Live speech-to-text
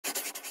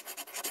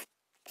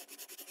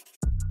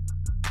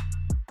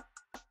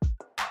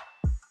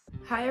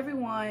Hi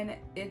everyone,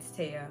 it's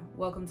Taya.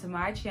 Welcome to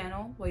my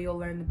channel where you'll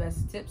learn the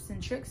best tips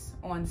and tricks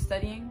on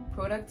studying,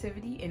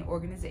 productivity, and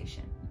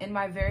organization. In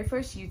my very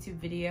first YouTube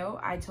video,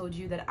 I told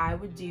you that I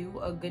would do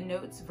a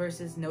GoodNotes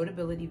versus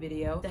Notability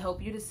video to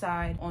help you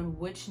decide on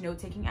which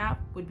note-taking app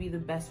would be the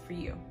best for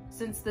you.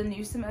 Since the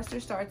new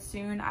semester starts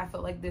soon, I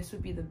felt like this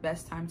would be the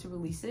best time to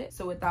release it.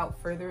 So without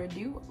further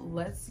ado,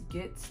 let's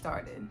get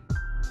started.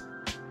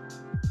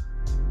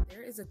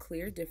 There is a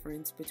clear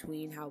difference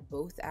between how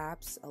both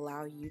apps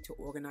allow you to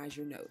organize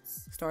your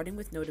notes. Starting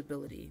with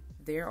Notability,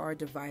 there are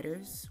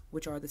dividers,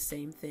 which are the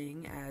same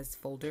thing as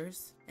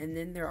folders, and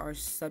then there are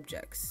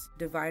subjects.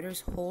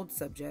 Dividers hold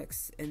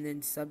subjects, and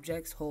then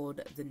subjects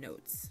hold the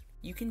notes.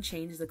 You can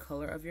change the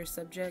color of your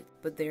subject,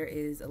 but there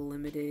is a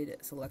limited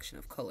selection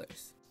of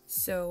colors.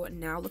 So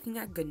now looking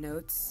at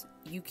GoodNotes,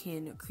 you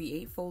can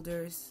create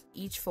folders.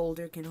 Each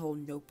folder can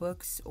hold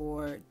notebooks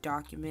or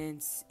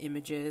documents,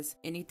 images,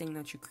 anything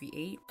that you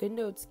create.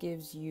 GoodNotes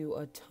gives you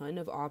a ton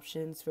of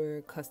options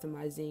for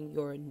customizing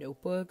your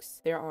notebooks.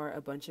 There are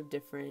a bunch of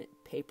different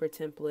paper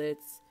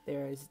templates.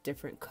 There's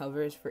different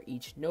covers for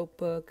each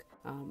notebook.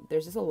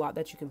 There's just a lot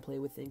that you can play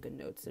with in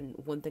GoodNotes, and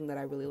one thing that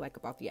I really like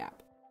about the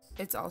app.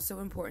 It's also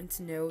important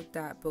to note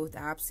that both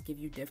apps give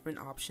you different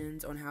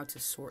options on how to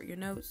sort your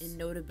notes. In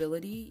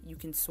Notability, you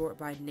can sort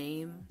by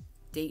name,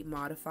 date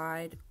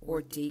modified,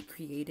 or date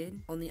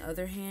created. On the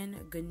other hand,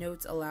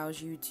 GoodNotes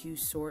allows you to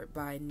sort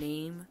by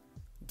name,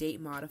 date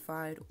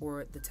modified,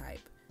 or the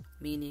type,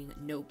 meaning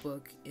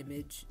notebook,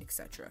 image,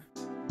 etc.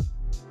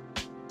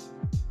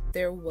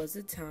 There was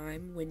a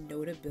time when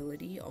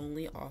Notability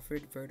only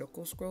offered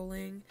vertical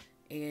scrolling,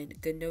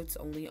 and GoodNotes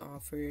only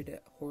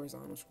offered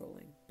horizontal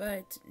scrolling.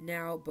 But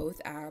now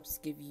both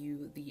apps give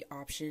you the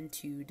option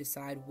to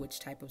decide which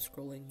type of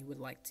scrolling you would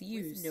like to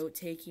use. With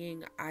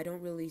note-taking, I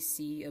don't really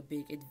see a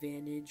big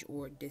advantage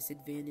or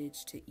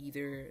disadvantage to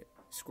either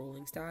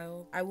scrolling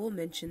style. I will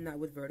mention that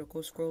with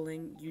vertical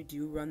scrolling, you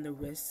do run the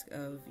risk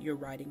of your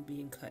writing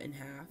being cut in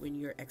half when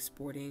you're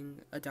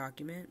exporting a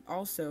document.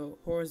 Also,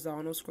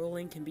 horizontal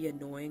scrolling can be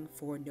annoying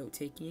for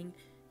note-taking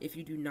if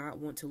you do not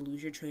want to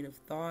lose your train of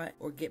thought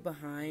or get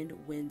behind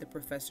when the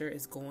professor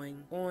is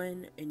going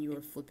on and you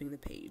are flipping the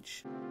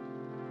page.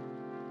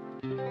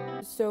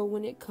 So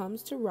when it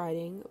comes to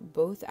writing,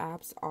 both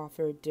apps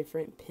offer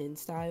different pen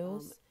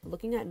styles.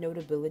 Looking at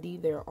Notability,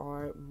 there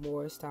are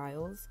more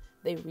styles.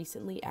 They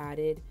recently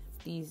added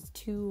these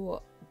two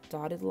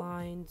dotted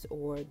lines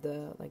or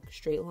the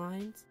straight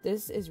lines.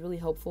 This is really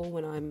helpful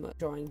when I'm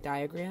drawing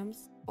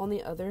diagrams. On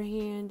the other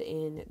hand,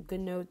 in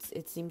GoodNotes,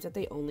 it seems that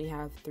they only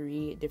have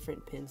 3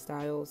 different pen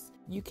styles.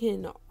 You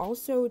can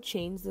also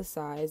change the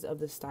size of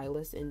the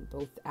stylus in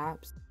both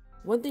apps.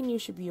 One thing you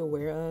should be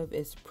aware of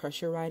is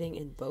pressure writing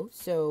in both.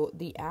 So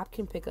the app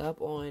can pick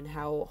up on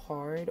how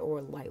hard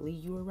or lightly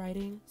you are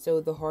writing.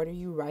 So the harder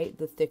you write,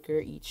 the thicker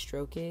each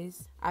stroke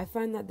is. I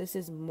find that this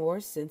is more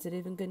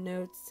sensitive in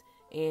GoodNotes,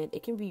 and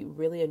it can be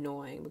really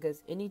annoying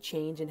because any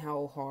change in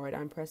how hard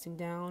I'm pressing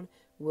down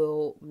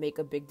will make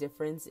a big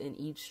difference in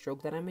each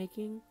stroke that I'm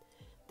making.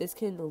 This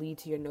can lead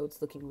to your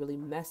notes looking really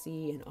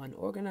messy and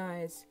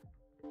unorganized.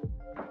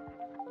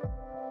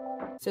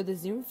 So the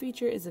zoom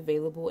feature is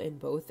available in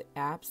both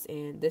apps,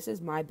 and this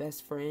is my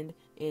best friend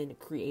in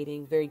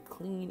creating very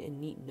clean and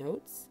neat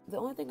notes. The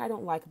only thing I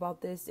don't like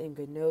about this in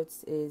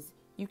GoodNotes is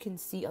you can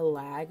see a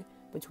lag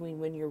between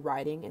when you're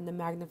writing in the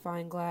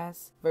magnifying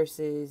glass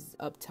versus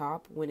up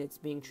top when it's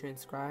being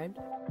transcribed.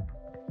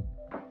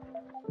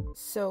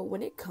 So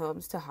when it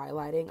comes to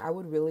highlighting, I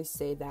would really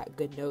say that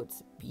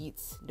GoodNotes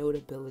beats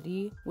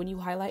Notability. When you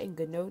highlight in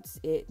GoodNotes,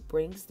 it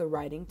brings the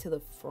writing to the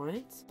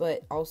front,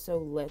 but also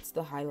lets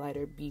the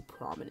highlighter be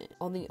prominent.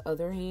 On the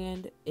other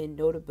hand, in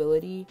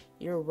Notability,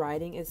 your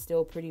writing is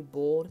still pretty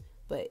bold,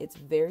 but it's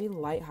very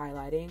light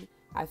highlighting.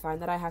 I find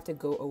that I have to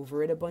go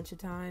over it a bunch of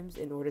times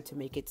in order to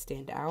make it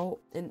stand out.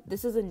 And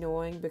this is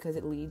annoying because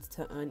it leads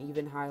to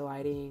uneven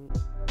highlighting.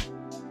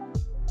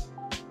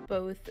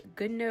 Both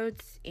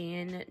GoodNotes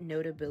and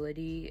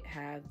Notability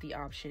have the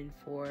option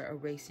for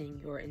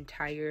erasing your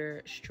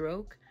entire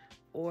stroke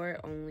or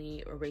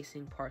only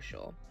erasing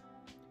partial.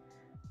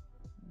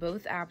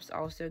 Both apps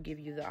also give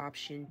you the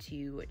option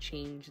to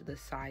change the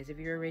size of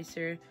your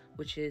eraser,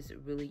 which is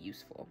really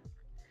useful.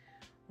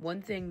 One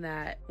thing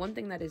that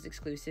is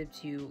exclusive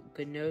to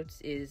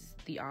GoodNotes is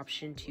the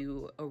option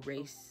to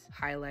erase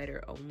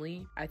highlighter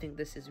only. I think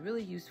this is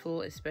really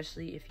useful,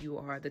 especially if you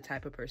are the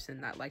type of person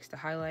that likes to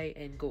highlight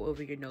and go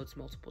over your notes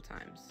multiple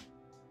times.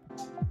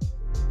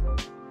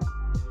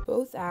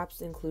 Both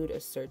apps include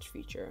a search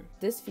feature.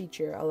 This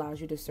feature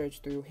allows you to search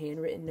through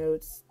handwritten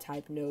notes,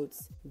 typed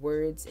notes,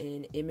 words,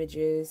 and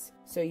images.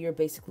 So you're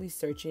basically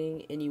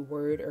searching any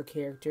word or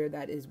character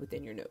that is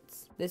within your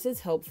notes. This is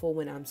helpful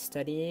when I'm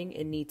studying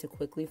and need to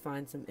quickly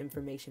find some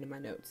information in my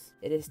notes.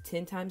 It is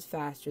 10 times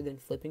faster than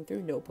flipping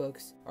through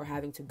notebooks or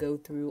having to go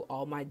through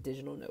all my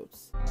digital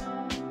notes.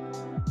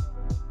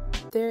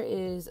 There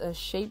is a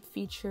shape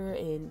feature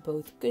in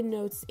both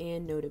GoodNotes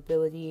and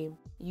Notability.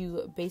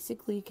 You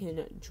basically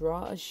can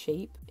draw a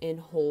shape and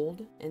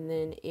hold, and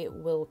then it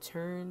will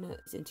turn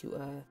into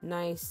a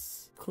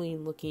nice,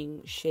 clean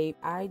looking shape.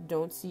 I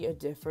don't see a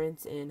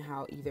difference in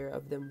how either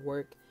of them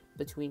work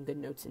between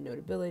GoodNotes and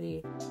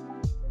Notability.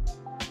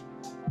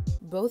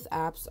 Both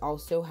apps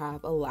also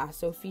have a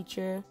Lasso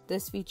feature.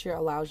 This feature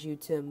allows you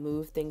to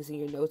move things in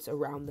your notes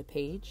around the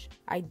page.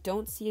 I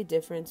don't see a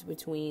difference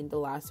between the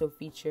Lasso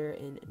feature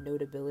and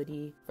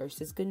Notability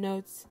versus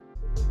GoodNotes.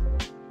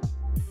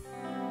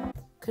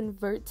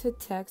 Convert to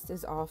text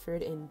is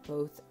offered in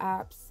both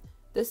apps.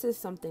 This is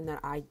something that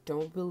I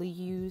don't really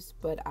use,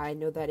 but I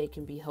know that it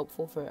can be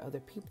helpful for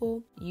other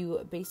people.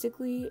 You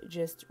basically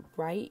just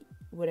write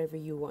whatever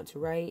you want to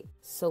write,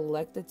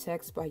 select the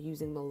text by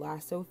using the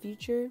Lasso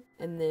feature,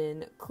 and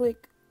then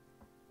click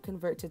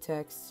Convert to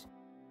Text.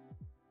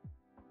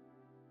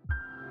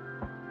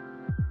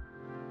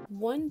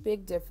 One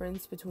big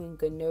difference between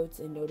GoodNotes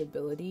and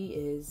Notability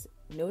is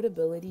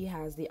Notability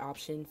has the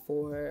option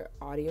for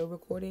audio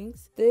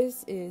recordings.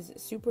 This is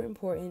super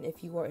important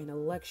if you are in a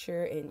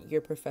lecture and your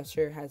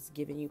professor has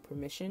given you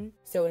permission.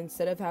 So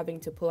instead of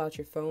having to pull out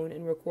your phone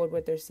and record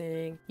what they're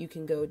saying, you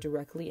can go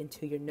directly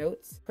into your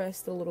notes,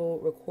 press the little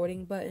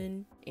recording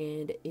button,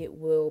 and it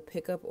will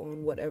pick up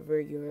on whatever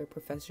your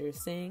professor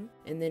is saying,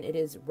 and then it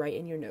is right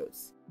in your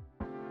notes.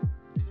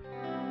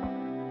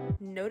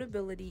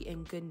 Notability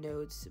and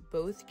GoodNotes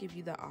both give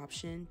you the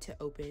option to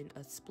open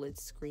a split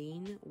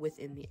screen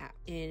within the app.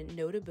 In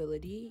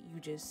Notability, you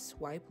just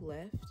swipe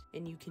left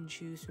and you can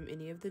choose from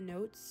any of the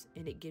notes,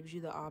 and it gives you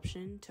the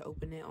option to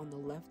open it on the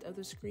left of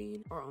the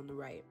screen or on the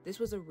right. This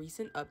was a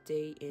recent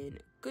update in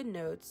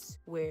GoodNotes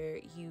where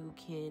you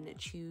can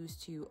choose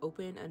to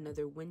open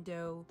another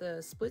window.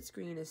 The split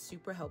screen is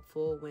super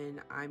helpful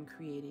when I'm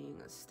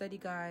creating study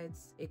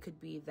guides. It could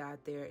be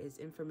that there is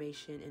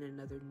information in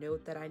another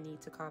note that I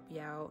need to copy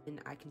out, and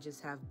I can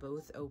just have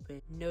both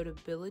open.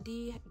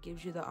 Notability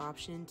gives you the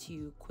option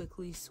to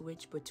quickly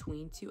switch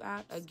between two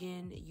apps.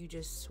 Again, you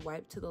just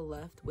swipe to the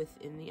left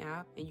within the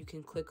app and you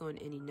can click on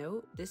any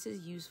note. This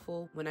is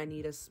useful when I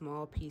need a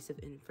small piece of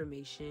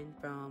information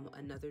from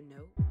another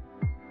note.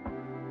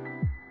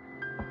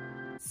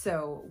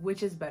 So,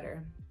 which is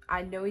better?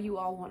 I know you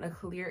all want a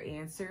clear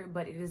answer,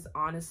 but it is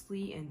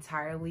honestly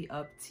entirely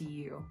up to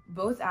you.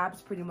 Both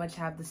apps pretty much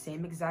have the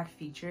same exact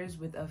features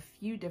with a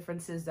few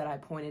differences that I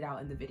pointed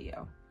out in the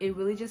video. It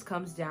really just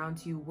comes down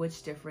to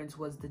which difference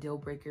was the deal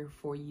breaker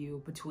for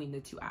you between the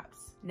two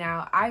apps.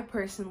 Now, I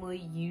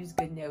personally use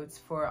GoodNotes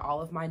for all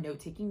of my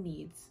note-taking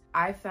needs.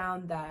 I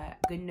found that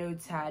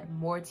GoodNotes had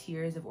more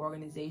tiers of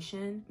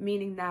organization,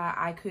 meaning that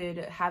I could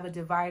have a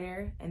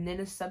divider and then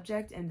a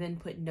subject and then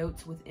put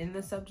notes within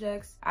the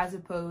subjects, as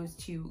opposed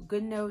to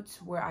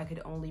GoodNotes where I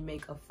could only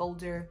make a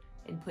folder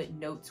and put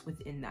notes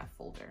within that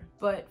folder.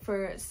 But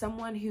for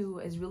someone who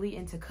is really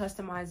into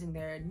customizing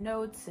their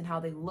notes and how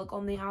they look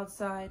on the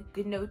outside,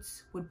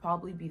 GoodNotes would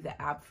probably be the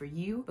app for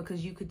you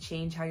because you could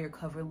change how your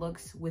cover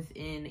looks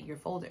within your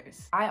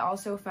folders. I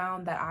also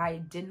found that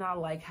I did not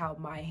like how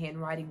my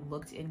handwriting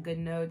looked in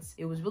GoodNotes.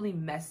 It was really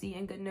messy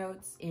in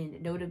GoodNotes.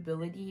 In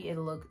Notability, it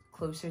looked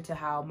closer to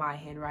how my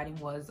handwriting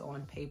was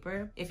on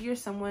paper. If you're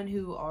someone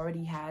who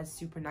already has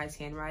super nice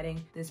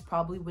handwriting, this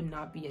probably would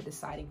not be a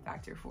deciding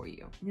factor for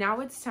you. Now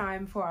it's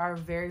time for our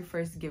very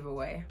first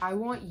giveaway. I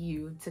want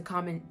you to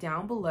comment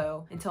down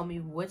below and tell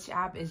me which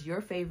app is your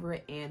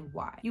favorite and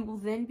why. You will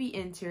then be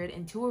entered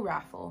into a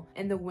raffle,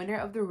 and the winner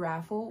of the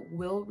raffle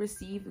will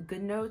receive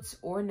GoodNotes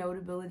or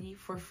Notability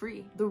for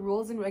free. The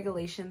rules and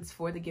regulations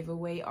for the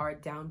giveaway are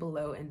down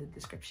below in the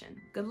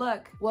description. Good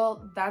luck!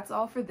 Well, that's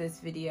all for this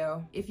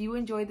video. If you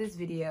enjoyed this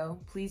video,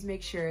 please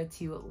make sure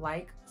to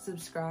like,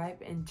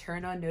 subscribe, and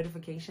turn on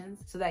notifications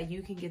so that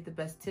you can get the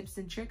best tips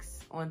and tricks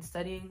on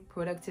studying,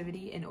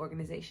 productivity, and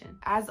organization.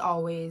 As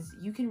always,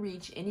 you can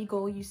reach any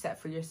goal you set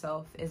for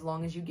yourself as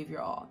long as you give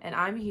your all. And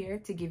I'm here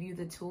to give you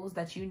the tools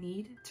that you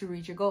need to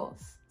reach your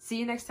goals. See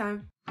you next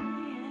time.